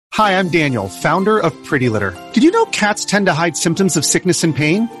Hi, I'm Daniel, founder of Pretty Litter. Did you know cats tend to hide symptoms of sickness and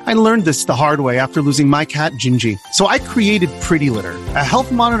pain? I learned this the hard way after losing my cat, Gingy. So I created Pretty Litter, a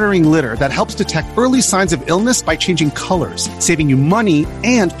health monitoring litter that helps detect early signs of illness by changing colors, saving you money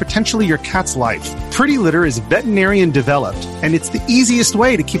and potentially your cat's life. Pretty Litter is veterinarian developed, and it's the easiest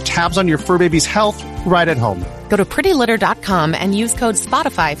way to keep tabs on your fur baby's health right at home. Go to prettylitter.com and use code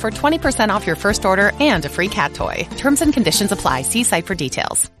SPOTIFY for 20% off your first order and a free cat toy. Terms and conditions apply. See site for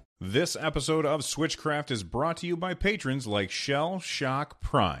details. This episode of Switchcraft is brought to you by patrons like Shell Shock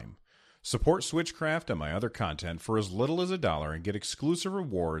Prime. Support Switchcraft and my other content for as little as $1 and get exclusive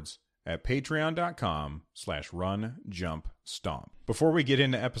rewards at patreon.com/runjumpstomp. Before we get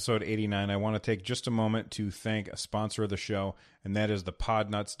into episode 89, I want to take just a moment to thank a sponsor of the show, and that is the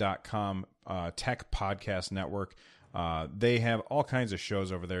podnuts.com tech podcast network. They have all kinds of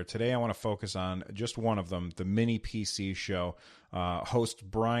shows over there. Today I want to focus on just one of them, the Mini PC Show.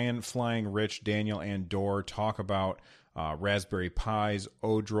 Host Brian, Flying Rich, Daniel, and Dor talk about Raspberry Pis,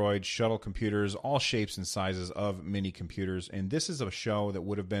 Odroid, shuttle computers, all shapes and sizes of mini computers. And this is a show that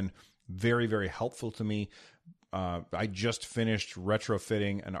would have been very, very helpful to me. I just finished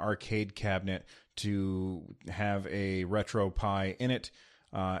retrofitting an arcade cabinet to have a RetroPie in it.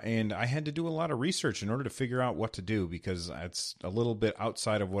 And I had to do a lot of research in order to figure out what to do because it's a little bit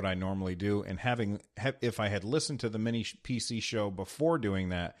outside of what I normally do. And if I had listened to the Mini PC Show before doing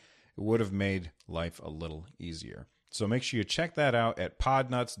that, it would have made life a little easier. So make sure you check that out at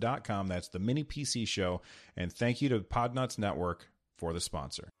podnuts.com. That's the Mini PC Show. And thank you to Podnuts Network for the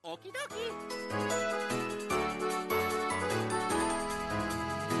sponsor. Okie dokie.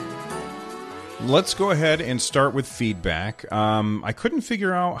 Let's go ahead and start with feedback. I couldn't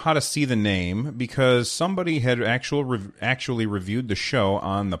figure out how to see the name because somebody had actually reviewed the show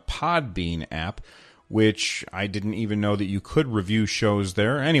on the Podbean app, which I didn't even know that you could review shows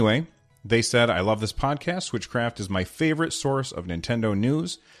there. Anyway, they said, "I love this podcast. Switchcraft is my favorite source of Nintendo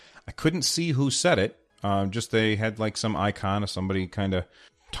news." I couldn't see who said it. Just they had like some icon of somebody kind of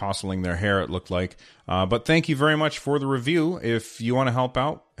tousling their hair, it looked like. But thank you very much for the review. If you want to help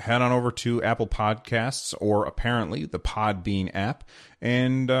out, head on over to Apple Podcasts or apparently the Podbean app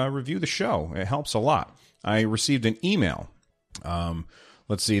and review the show. It helps a lot. I received an email.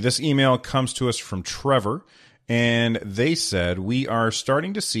 Let's see. This email comes to us from Trevor, and they said, "We are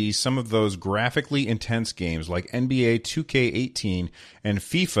starting to see some of those graphically intense games like NBA 2K18 and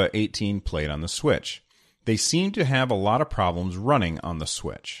FIFA 18 played on the Switch. They seem to have a lot of problems running on the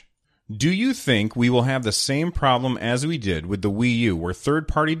Switch. Do you think we will have the same problem as we did with the Wii U, where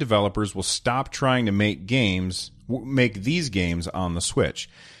third-party developers will stop trying to make these games on the Switch?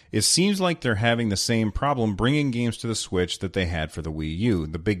 It seems like they're having the same problem bringing games to the Switch that they had for the Wii U.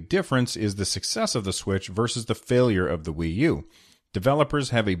 The big difference is the success of the Switch versus the failure of the Wii U.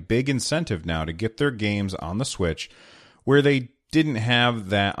 Developers have a big incentive now to get their games on the Switch, where they didn't have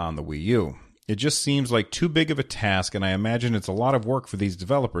that on the Wii U. It just seems like too big of a task, and I imagine it's a lot of work for these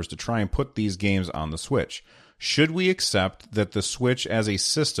developers to try and put these games on the Switch. Should we accept that the Switch as a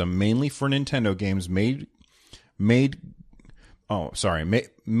system, mainly for Nintendo games mainly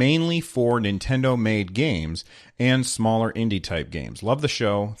for Nintendo-made games and smaller indie-type games? Love the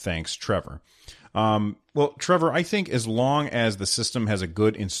show. Thanks, Trevor." Well, Trevor, I think as long as the system has a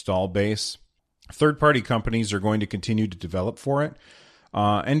good install base, third-party companies are going to continue to develop for it.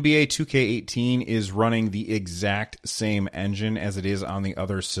 NBA 2K18 is running the exact same engine as it is on the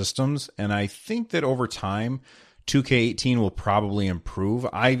other systems, and I think that over time, 2K18 will probably improve.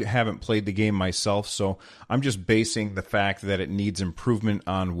 I haven't played the game myself, so I'm just basing the fact that it needs improvement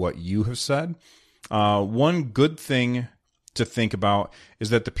on what you have said. One good thing to think about is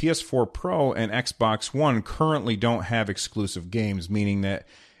that the PS4 Pro and Xbox One currently don't have exclusive games, meaning that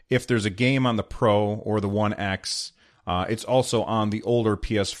if there's a game on the Pro or the One X, it's also on the older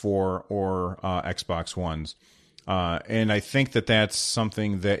PS4 or Xbox Ones. And I think that that's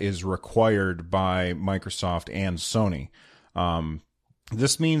something that is required by Microsoft and Sony.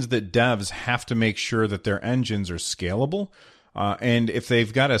 This means that devs have to make sure that their engines are scalable. And if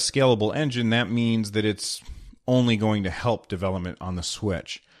they've got a scalable engine, that means that it's only going to help development on the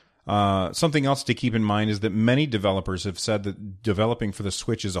Switch. Something else to keep in mind is that many developers have said that developing for the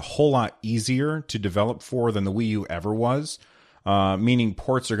Switch is a whole lot easier to develop for than the Wii U ever was, meaning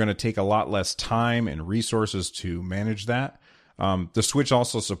ports are going to take a lot less time and resources to manage that. The Switch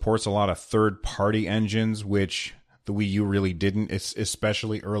also supports a lot of third-party engines, which the Wii U really didn't,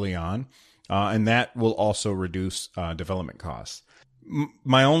 especially early on, and that will also reduce development costs.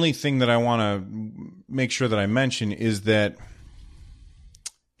 My only thing that I want to make sure that I mention is that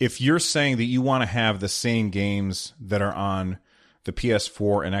if you're saying that you want to have the same games that are on the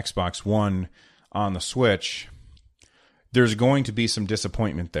PS4 and Xbox One on the Switch, there's going to be some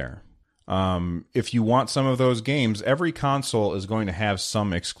disappointment there. If you want some of those games, every console is going to have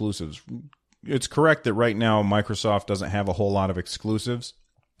some exclusives. It's correct that right now Microsoft doesn't have a whole lot of exclusives,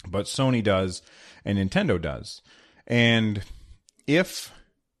 but Sony does and Nintendo does. And if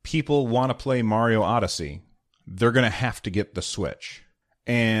people want to play Mario Odyssey, they're going to have to get the Switch.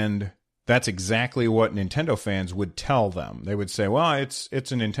 And that's exactly what Nintendo fans would tell them. They would say, well, it's a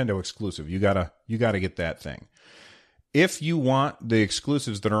Nintendo exclusive. You gotta get that thing. If you want the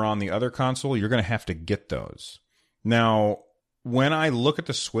exclusives that are on the other console, you're going to have to get those. Now, when I look at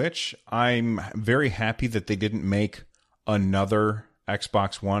the Switch, I'm very happy that they didn't make another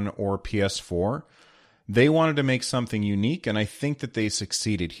Xbox One or PS4. They wanted to make something unique, and I think that they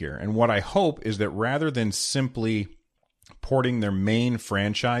succeeded here. And what I hope is that rather than simply porting their main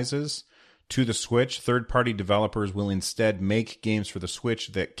franchises to the Switch, third-party developers will instead make games for the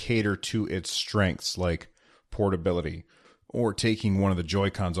Switch that cater to its strengths, like portability, or taking one of the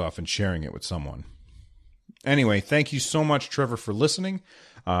Joy-Cons off and sharing it with someone. Anyway, thank you so much, Trevor, for listening.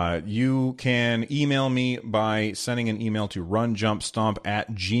 You can email me by sending an email to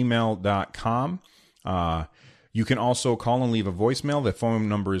runjumpstomp@gmail.com. You can also call and leave a voicemail. The phone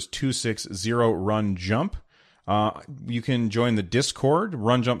number is 260-RUN-JUMP. You can join the Discord,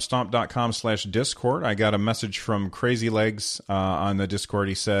 runjumpstomp.com/Discord. I got a message from Crazy Legs on the Discord.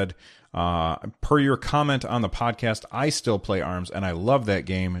 He said, per your comment on the podcast, I still play ARMS, and I love that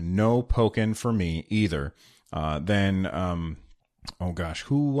game. No poking for me either. Oh gosh,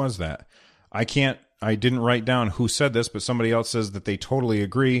 who was that? I didn't write down who said this, but somebody else says that they totally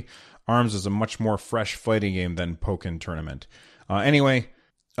agree. ARMS is a much more fresh fighting game than Pokken Tournament. Anyway,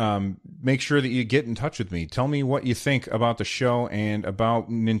 make sure that you get in touch with me. Tell me what you think about the show and about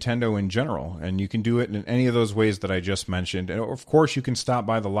Nintendo in general. And you can do it in any of those ways that I just mentioned. And of course, you can stop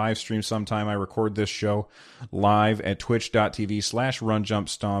by the live stream sometime. I record this show live at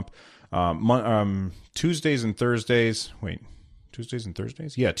twitch.tv/runjumpstomp. Tuesdays and Thursdays. Wait, Tuesdays and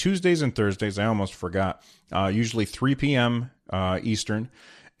Thursdays? Yeah, Tuesdays and Thursdays. I almost forgot. Usually 3 p.m. Eastern.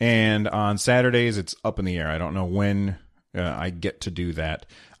 And on Saturdays, it's up in the air. I don't know when I get to do that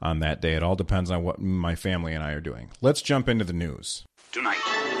on that day. It all depends on what my family and I are doing. Let's jump into the news. Tonight,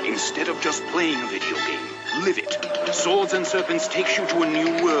 instead of just playing a video game, live it. Swords and Serpents takes you to a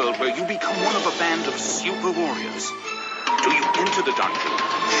new world where you become one of a band of super warriors. Do you enter the dungeon,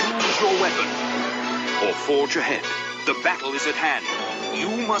 choose your weapon, or forge ahead? The battle is at hand.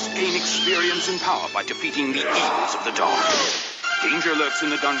 You must gain experience and power by defeating the evils of the dark. Danger lurks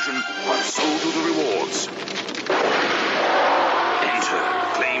in the dungeon, but so do the rewards. Enter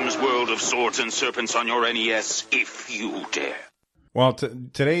Claim's World of Swords and Serpents on your NES, if you dare. Well,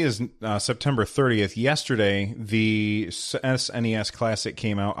 today is September 30th. Yesterday, the SNES Classic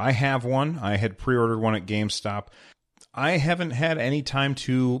came out. I have one. I had pre-ordered one at GameStop. I haven't had any time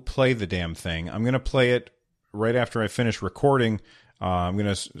to play the damn thing. I'm going to play it right after I finish recording. I'm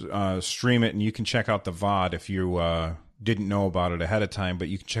going to stream it, and you can check out the VOD if you didn't know about it ahead of time, but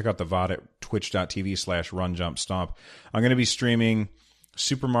you can check out the VOD at twitch.tv/runjumpstomp. I'm going to be streaming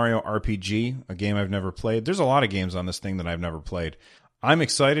Super Mario RPG, a game I've never played. There's a lot of games on this thing that I've never played. I'm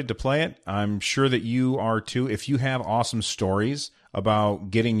excited to play it. I'm sure that you are too. If you have awesome stories about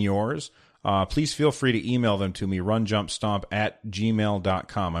getting yours, please feel free to email them to me,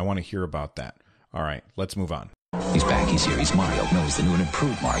 runjumpstomp@gmail.com. I want to hear about that. All right, let's move on. He's back, he's here, he's Mario. No, he's the new and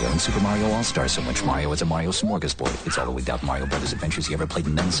improved Mario in Super Mario All-Stars. So much Mario, it's a Mario smorgasbord. It's all the way down Mario Brothers Adventures you ever played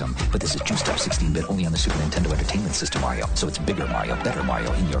and then some. But this is juiced up 16-bit only on the Super Nintendo Entertainment System Mario. So it's bigger Mario, better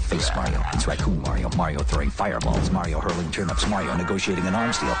Mario, in-your-face Mario. It's Raccoon Mario, Mario throwing fireballs, Mario hurling turnips, Mario negotiating an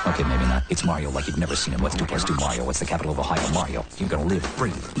arms deal. Okay, maybe not. It's Mario like you've never seen him. What's 2 + 2 Mario? What's the capital of Ohio? Mario. You're gonna live,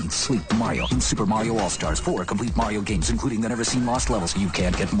 breathe, eat, sleep Mario in Super Mario All-Stars. 4 complete Mario games, including the never-seen lost levels. You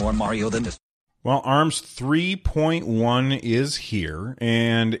can't get more Mario than this. Well, ARMS 3.1 is here,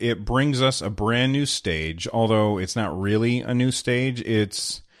 and it brings us a brand new stage, although it's not really a new stage.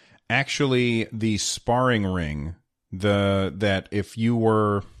 It's actually the sparring ring, that if you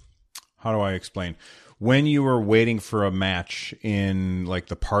were, how do I explain? When you were waiting for a match in like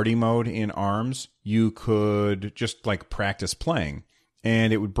the party mode in ARMS, you could just like practice playing.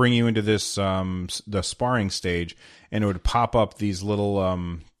 And it would bring you into this, the sparring stage, and it would pop up these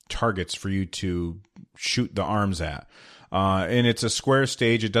little, targets for you to shoot the arms at. And it's a square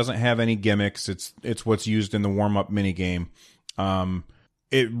stage. It doesn't have any gimmicks. It's what's used in the warm-up minigame.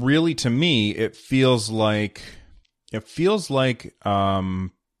 It really, to me, it feels like this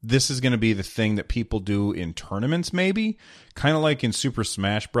is going to be the thing that people do in tournaments, maybe kind of like in Super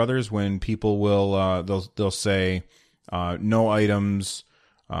Smash Brothers, when people will they'll say, no items,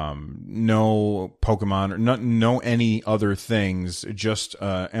 no Pokemon, or no any other things, just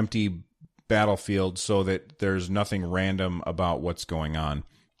empty battlefield so that there's nothing random about what's going on.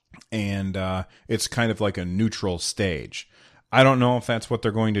 And it's kind of like a neutral stage. I don't know if that's what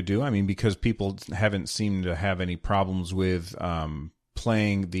they're going to do. I mean, because people haven't seemed to have any problems with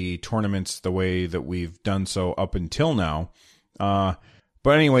playing the tournaments the way that we've done so up until now. But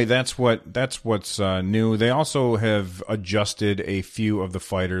anyway, that's what's new. They also have adjusted a few of the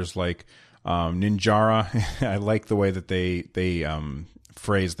fighters, like Ninjara. I like the way that they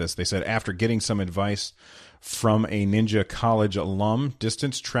phrased this. They said, after getting some advice from a Ninja College alum,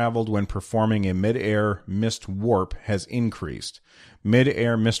 distance traveled when performing a mid-air mist warp has increased.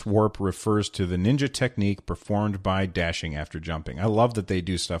 Mid-air mist warp refers to the ninja technique performed by dashing after jumping. I love that they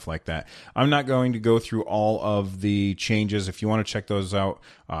do stuff like that. I'm not going to go through all of the changes. If you want to check those out,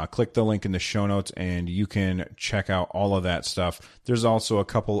 click the link in the show notes and you can check out all of that stuff. There's also a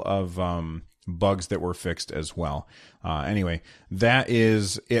couple of bugs that were fixed as well. Anyway, that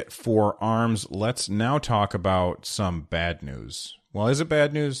is it for ARMS. Let's now talk about some bad news. Well, is it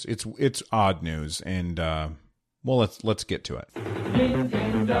bad news? It's odd news, and well, let's get to it.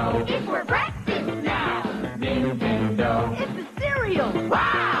 Nintendo, it's for breakfast now. Nintendo, it's a cereal.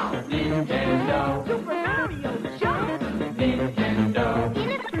 Wow. Nintendo, Super Mario Jump. Nintendo,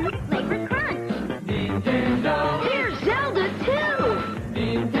 in a fruit flavored crunch. Nintendo, here's Zelda too.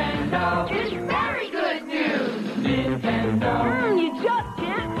 Nintendo, it's very good news. Nintendo, you just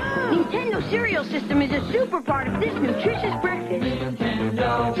can't move. Nintendo cereal system is a super part of this nutritious breakfast.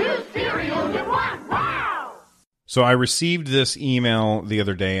 Nintendo, 2 cereals in 1. Wow. So I received this email the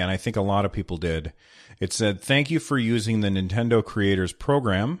other day, and I think a lot of people did. It said, thank you for using the Nintendo Creators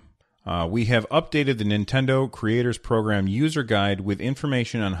Program. We have updated the Nintendo Creators Program user guide with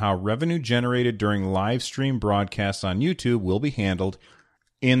information on how revenue generated during live stream broadcasts on YouTube will be handled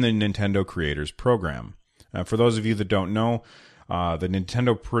in the Nintendo Creators Program. For those of you that don't know, the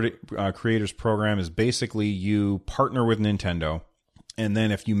Nintendo Creators Program is basically you partner with Nintendo, and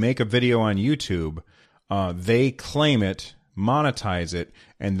then if you make a video on YouTube, they claim it, monetize it,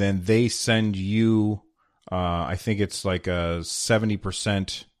 and then they send you, I think it's like a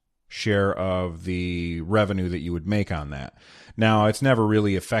 70% share of the revenue that you would make on that. Now, it's never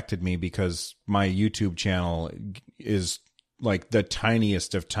really affected me because my YouTube channel is like the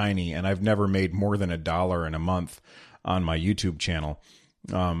tiniest of tiny, and I've never made more than $1 in a month on my YouTube channel.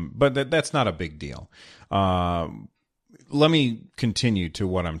 But that's not a big deal. Let me continue to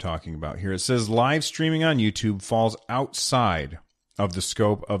what I'm talking about here. It says live streaming on YouTube falls outside of the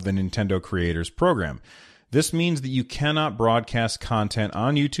scope of the Nintendo Creators Program. This means that you cannot broadcast content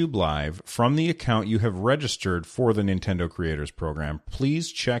on YouTube Live from the account you have registered for the Nintendo Creators Program.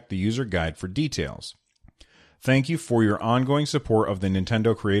 Please check the user guide for details. Thank you for your ongoing support of the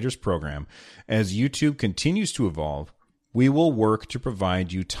Nintendo Creators Program. As YouTube continues to evolve, we will work to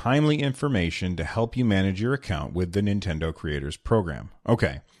provide you timely information to help you manage your account with the Nintendo Creators Program.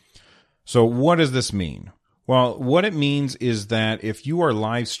 Okay, so what does this mean? Well, what it means is that if you are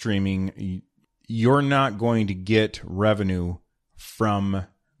live streaming, you're not going to get revenue from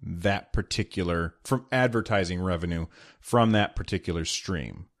advertising revenue from that particular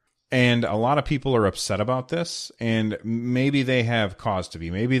stream. And a lot of people are upset about this, and maybe they have cause to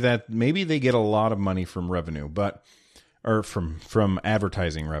be. Maybe they get a lot of money from revenue, or from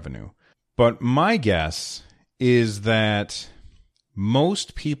advertising revenue. But my guess is that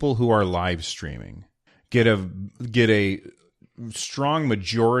most people who are live streaming get a strong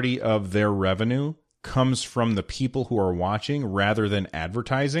majority of their revenue comes from the people who are watching rather than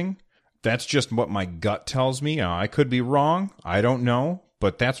advertising. That's just what my gut tells me. I could be wrong. I don't know,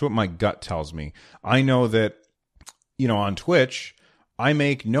 but that's what my gut tells me. I know that, on Twitch, I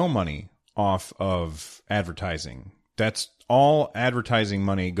make no money off of advertising. That's all advertising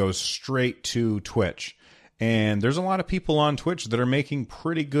money goes straight to Twitch. And there's a lot of people on Twitch that are making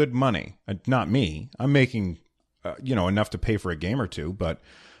pretty good money. Not me. I'm making, enough to pay for a game or two, but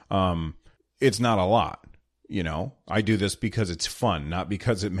it's not a lot. I do this because it's fun, not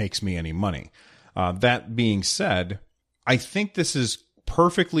because it makes me any money. That being said, I think this is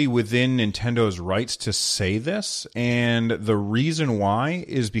perfectly within Nintendo's rights to say this. And the reason why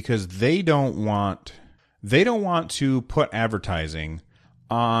is because they don't want to put advertising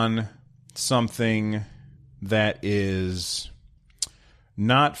on something that is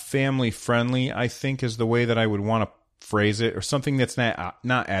not family friendly, I think is the way that I would want to phrase it, or something that's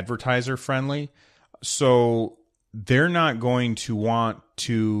not advertiser friendly. So they're not going to want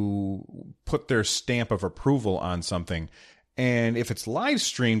to put their stamp of approval on something. And if it's live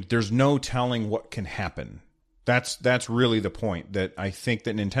streamed, there's no telling what can happen. That's really the point, that I think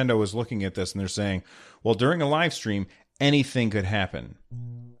that Nintendo is looking at this and they're saying, well, during a live stream, anything could happen.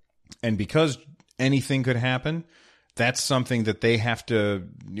 And because anything could happen, that's something that they have to,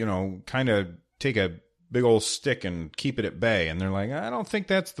 kind of take a big old stick and keep it at bay. And they're like, I don't think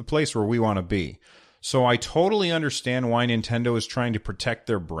that's the place where we want to be. So I totally understand why Nintendo is trying to protect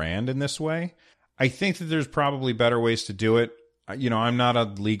their brand in this way. I think that there's probably better ways to do it. I'm not a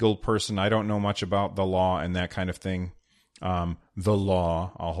legal person. I don't know much about the law and that kind of thing. The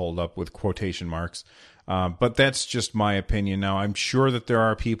law, I'll hold up with quotation marks. But that's just my opinion. Now, I'm sure that there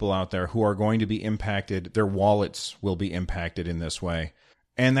are people out there who are going to be impacted. Their wallets will be impacted in this way.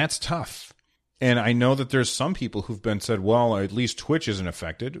 And that's tough. And I know that there's some people who've been said, well, at least Twitch isn't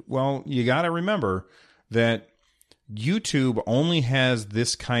affected. Well, you got to remember that YouTube only has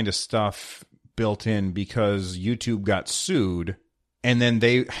this kind of stuff built in because YouTube got sued and then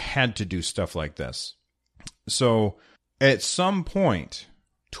they had to do stuff like this. So at some point,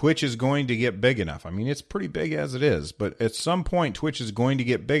 Twitch is going to get big enough. I mean, it's pretty big as it is, but at some point, Twitch is going to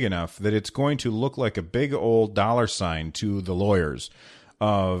get big enough that it's going to look like a big old dollar sign to the lawyers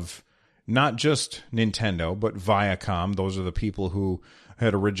of not just Nintendo, but Viacom. Those are the people who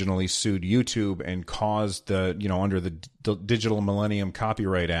had originally sued YouTube and caused the, under the Digital Millennium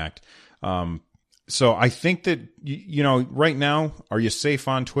Copyright Act. So I think that, right now, are you safe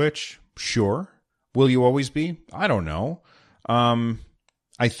on Twitch? Sure. Will you always be? I don't know.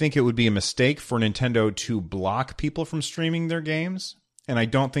 I think it would be a mistake for Nintendo to block people from streaming their games. And I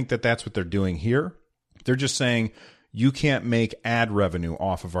don't think that that's what they're doing here. They're just saying, you can't make ad revenue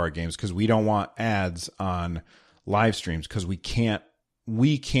off of our games because we don't want ads on live streams because we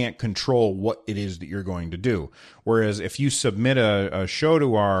can't control what it is that you're going to do. Whereas if you submit a show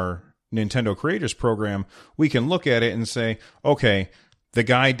to our Nintendo Creators Program, we can look at it and say, okay, the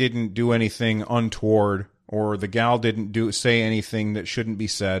guy didn't do anything untoward or the gal didn't say anything that shouldn't be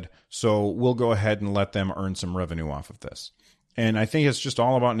said, so we'll go ahead and let them earn some revenue off of this. And I think it's just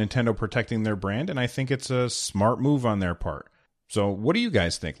all about Nintendo protecting their brand, and I think it's a smart move on their part. So what do you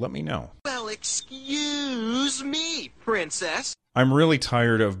guys think? Let me know. Well, excuse me, princess. I'm really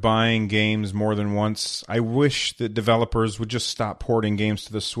tired of buying games more than once. I wish that developers would just stop porting games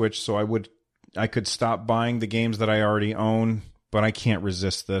to the Switch so I could stop buying the games that I already own, but I can't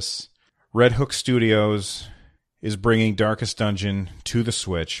resist this. Red Hook Studios is bringing Darkest Dungeon to the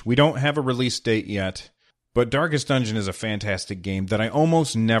Switch. We don't have a release date yet, but Darkest Dungeon is a fantastic game that I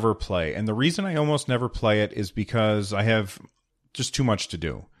almost never play. And the reason I almost never play it is because I have just too much to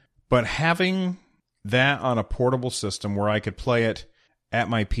do. But having that on a portable system where I could play it at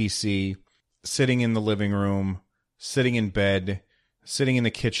my PC, sitting in the living room, sitting in bed, sitting in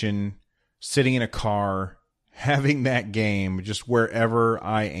the kitchen, sitting in a car, having that game just wherever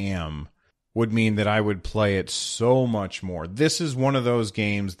I am would mean that I would play it so much more. This is one of those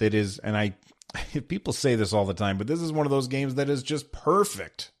games that is, and people say this all the time, but this is one of those games that is just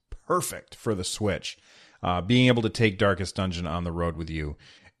perfect for the Switch. Being able to take Darkest Dungeon on the road with you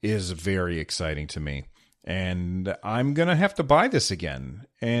is very exciting to me. And I'm going to have to buy this again.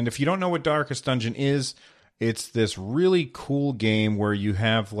 And if you don't know what Darkest Dungeon is, it's this really cool game where you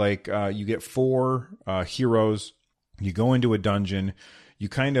have you get 4 heroes. You go into a dungeon. You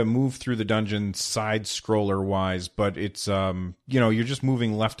kind of move through the dungeon side scroller wise, but it's, you're just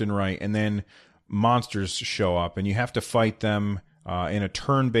moving left and right. And then monsters show up and you have to fight them in a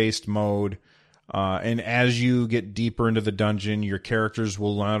turn-based mode. And as you get deeper into the dungeon, your characters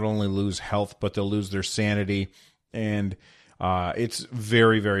will not only lose health, but they'll lose their sanity. And it's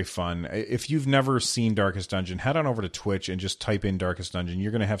very, very fun. If you've never seen Darkest Dungeon, head on over to Twitch and just type in Darkest Dungeon.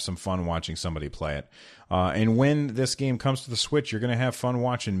 You're going to have some fun watching somebody play it. And when this game comes to the Switch, you're going to have fun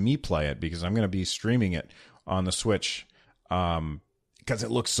watching me play it because I'm going to be streaming it on the Switch because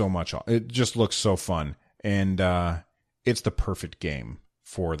it just looks so fun. And it's the perfect game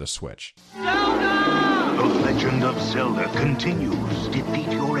for the Switch. The Legend of Zelda continues.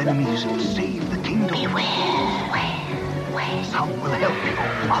 Defeat your enemies and save the kingdom. Beware. Some will help you,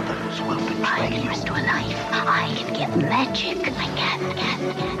 others will betray you. I can restore life. I can get magic. I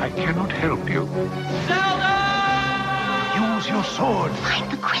can. I cannot help you. Zelda! Use your sword.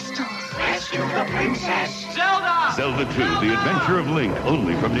 Find the crystals. Rescue the princess. Zelda 2, The Adventure of Link,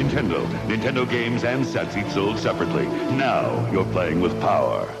 only from Nintendo. Nintendo games and sets each sold separately. Now you're playing with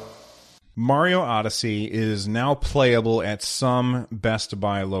power. Mario Odyssey is now playable at some Best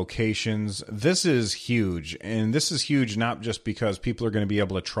Buy locations. This is huge, and this is huge not just because people are going to be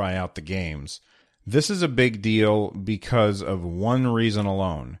able to try out the games. This is a big deal because of one reason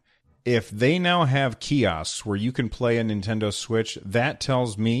alone. If they now have kiosks where you can play a Nintendo Switch, that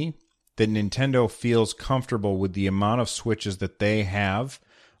tells me that Nintendo feels comfortable with the amount of Switches that they have,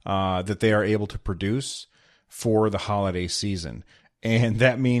 that they are able to produce for the holiday season. And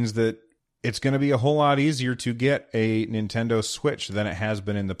that means that it's going to be a whole lot easier to get a Nintendo Switch than it has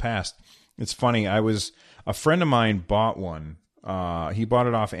been in the past. It's funny, a friend of mine bought one. He bought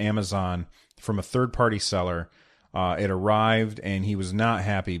it off Amazon from a third-party seller. It arrived, and he was not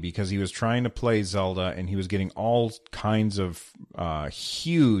happy because he was trying to play Zelda, and he was getting all kinds of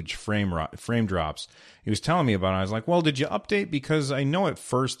huge frame drops. He was telling me about it. I was like, well, did you update? Because I know at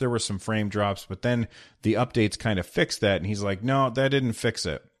first there were some frame drops, but then the updates kind of fixed that. And he's like, no, that didn't fix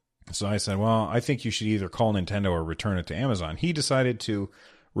it. So I said, well, I think you should either call Nintendo or return it to Amazon. He decided to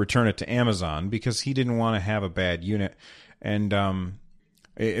return it to Amazon because he didn't want to have a bad unit. And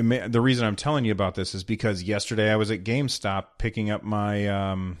the reason I'm telling you about this is because yesterday I was at GameStop picking up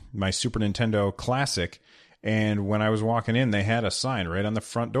my my Super Nintendo Classic, and when I was walking in, they had a sign right on the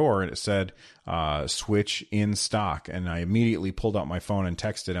front door, and it said Switch in stock. And I immediately pulled out my phone and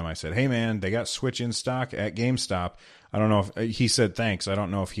texted him. I said, hey man, they got Switch in stock at GameStop. I don't know if he said thanks. I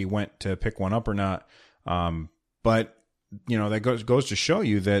don't know if he went to pick one up or not. But you know, that goes to show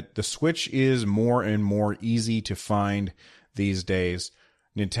you that the Switch is more and more easy to find these days.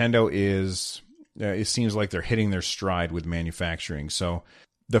 Nintendo is, it seems like they're hitting their stride with manufacturing. So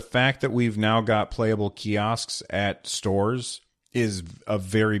the fact that we've now got playable kiosks at stores is a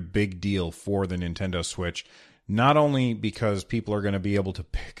very big deal for the Nintendo Switch. Not only because people are going to be able to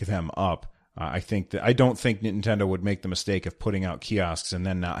pick them up. I don't think Nintendo would make the mistake of putting out kiosks and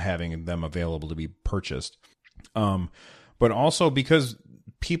then not having them available to be purchased. But also because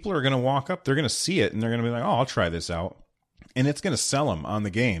people are going to walk up, they're going to see it, and they're going to be like, oh, I'll try this out. And it's going to sell them on the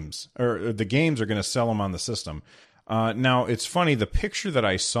games, or the games are going to sell them on the system. Now, it's funny, the picture that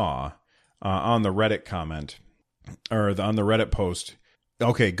I saw on the Reddit comment, or on the Reddit post,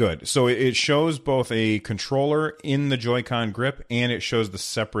 okay, good. So it shows both a controller in the Joy-Con grip, and it shows the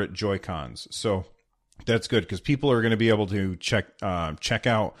separate Joy-Cons. So that's good, because people are going to be able to check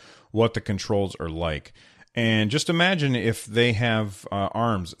out what the controls are like. And just imagine if they have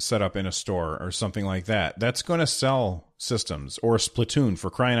ARMS set up in a store or something like that. That's going to sell systems. Or Splatoon, for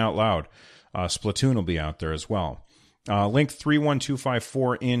crying out loud. Splatoon will be out there as well.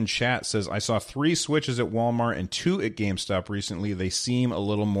 Link31254 in chat says, I saw 3 Switches at Walmart and 2 at GameStop recently. They seem a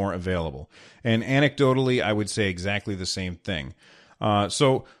little more available. And anecdotally, I would say exactly the same thing.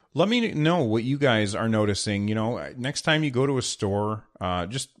 So let me know what you guys are noticing. You know, next time you go to a store,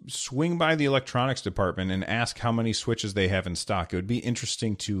 just swing by the electronics department and ask how many Switches they have in stock. It would be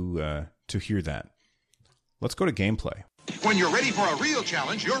interesting to hear that. Let's go to gameplay. When you're ready for a real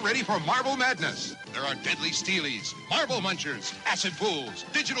challenge, you're ready for Marble Madness. There are deadly steelies, marble munchers, acid pools,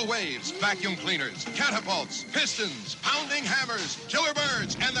 digital waves, vacuum cleaners, catapults, pistons, pounding hammers, killer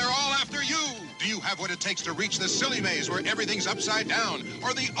birds, and they're all after you. Do you have what it takes to reach the silly maze where everything's upside down,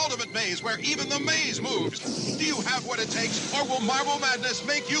 or the ultimate maze where even the maze moves? Do you have what it takes, or will Marble Madness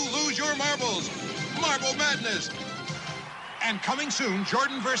make you lose your marbles? Marble Madness. And coming soon,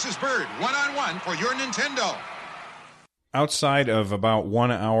 Jordan versus Bird, one-on-one for your Nintendo. Outside of about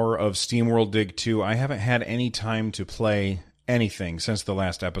 1 hour of SteamWorld Dig 2, I haven't had any time to play anything since the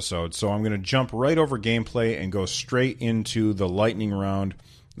last episode, so I'm going to jump right over gameplay and go straight into the lightning round,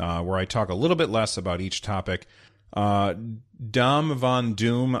 where I talk a little bit less about each topic. Dom Von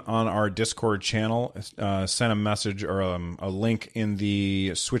Doom on our Discord channel sent a message or a link in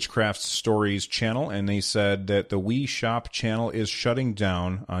the Switchcraft Stories channel, and they said that the Wii Shop channel is shutting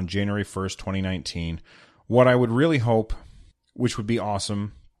down on January 1st, 2019. What I would really hope, which would be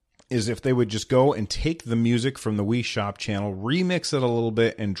awesome, is if they would just go and take the music from the Wii Shop channel, remix it a little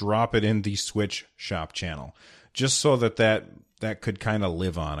bit, and drop it in the Switch Shop channel, just so that could kind of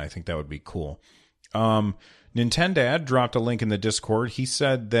live on. I think that would be cool. Nintendad dropped a link in the Discord. He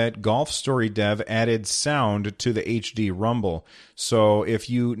said that Golf Story Dev added sound to the HD Rumble. So if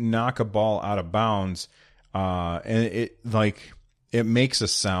you knock a ball out of bounds, and it makes a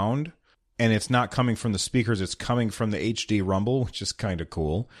sound, and it's not coming from the speakers, it's coming from the HD Rumble, which is kind of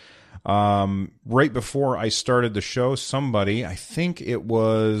cool. Right before I started the show, somebody, I think it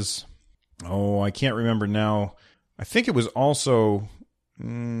was, I can't remember now. I think it was also,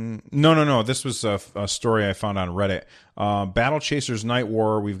 no. This was a story I found on Reddit. Battle Chasers Night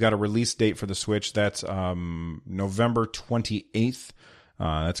War, we've got a release date for the Switch. That's November 28th.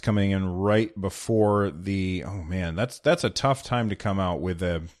 That's coming in right before the, that's a tough time to come out with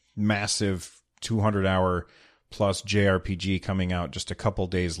a massive 200-hour plus JRPG coming out just a couple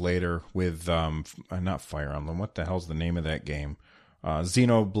days later with, not Fire Emblem, what the hell's the name of that game?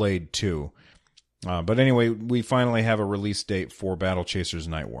 Xenoblade 2. But anyway, we finally have a release date for Battle Chasers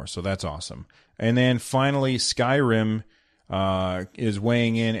Night War, so that's awesome. And then finally, Skyrim is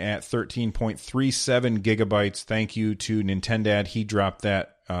weighing in at 13.37 gigabytes. Thank you to Nintendad. He dropped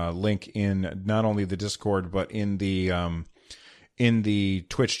that link in not only the Discord, but in the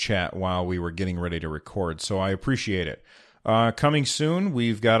Twitch chat while we were getting ready to record. So I appreciate it. Coming soon,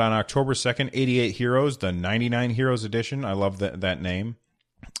 we've got on October 2nd, 88 Heroes, the 99 Heroes edition. I love that name.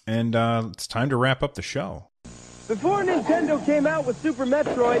 And it's time to wrap up the show. Before Nintendo came out with Super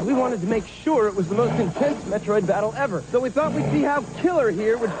Metroid, we wanted to make sure it was the most intense Metroid battle ever. So we thought we'd see how Killer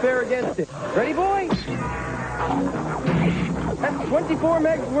here would fare against it. Ready, boys? That's 24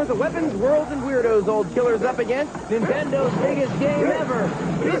 megs worth of weapons, worlds, and weirdos old Killer's up against. Nintendo's biggest game ever.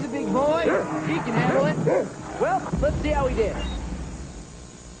 He's a big boy. He can handle it. Well, let's see how he did.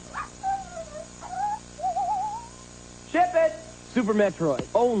 Ship it! Super Metroid,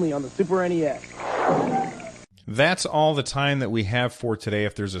 only on the Super NES. That's all the time that we have for today.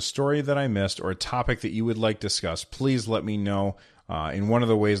 If there's a story that I missed or a topic that you would like discussed, please let me know in one of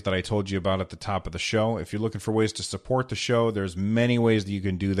the ways that I told you about at the top of the show. If you're looking for ways to support the show, there's many ways that you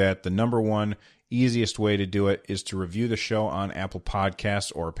can do that. The number one easiest way to do it is to review the show on Apple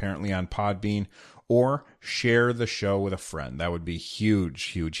Podcasts or apparently on Podbean, or share the show with a friend. That would be huge,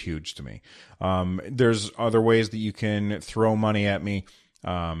 huge, huge to me. There's other ways that you can throw money at me,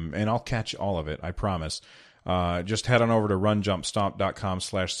 and I'll catch all of it, I promise. Just head on over to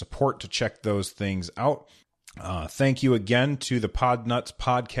runjumpstomp.com/support to check those things out. Thank you again to the Podnuts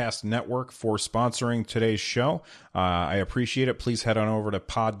Podcast Network for sponsoring today's show. I appreciate it. Please head on over to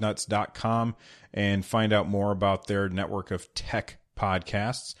podnuts.com and find out more about their network of tech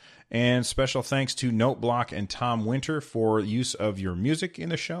podcasts. And special thanks to Noteblock and Tom Winter for use of your music in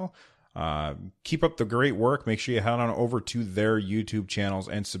the show. Keep up the great work. Make sure you head on over to their YouTube channels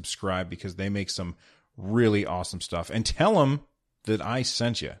and subscribe, because they make some really awesome stuff. And tell them that I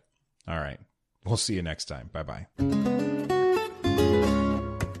sent you. All right. We'll see you next time. Bye-bye.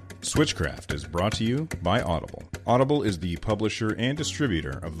 Switchcraft is brought to you by Audible. Audible is the publisher and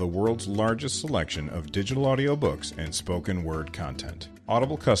distributor of the world's largest selection of digital audiobooks and spoken word content.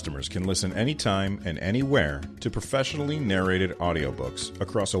 Audible customers can listen anytime and anywhere to professionally narrated audiobooks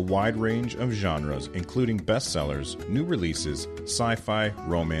across a wide range of genres, including bestsellers, new releases, sci-fi,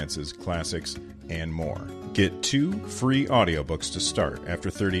 romances, classics, and more. Get 2 free audiobooks to start. After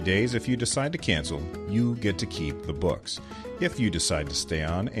 30 days, if you decide to cancel, you get to keep the books. If you decide to stay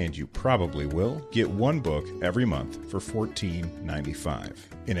on, and you probably will, get 1 book every month for $14.95.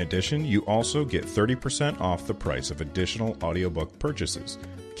 In addition, you also get 30% off the price of additional audiobook purchases.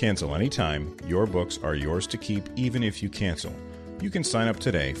 Cancel anytime. Your books are yours to keep, even if you cancel. You can sign up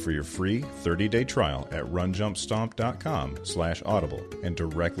today for your free 30-day trial at runjumpstomp.com/audible and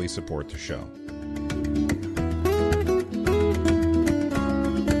directly support the show.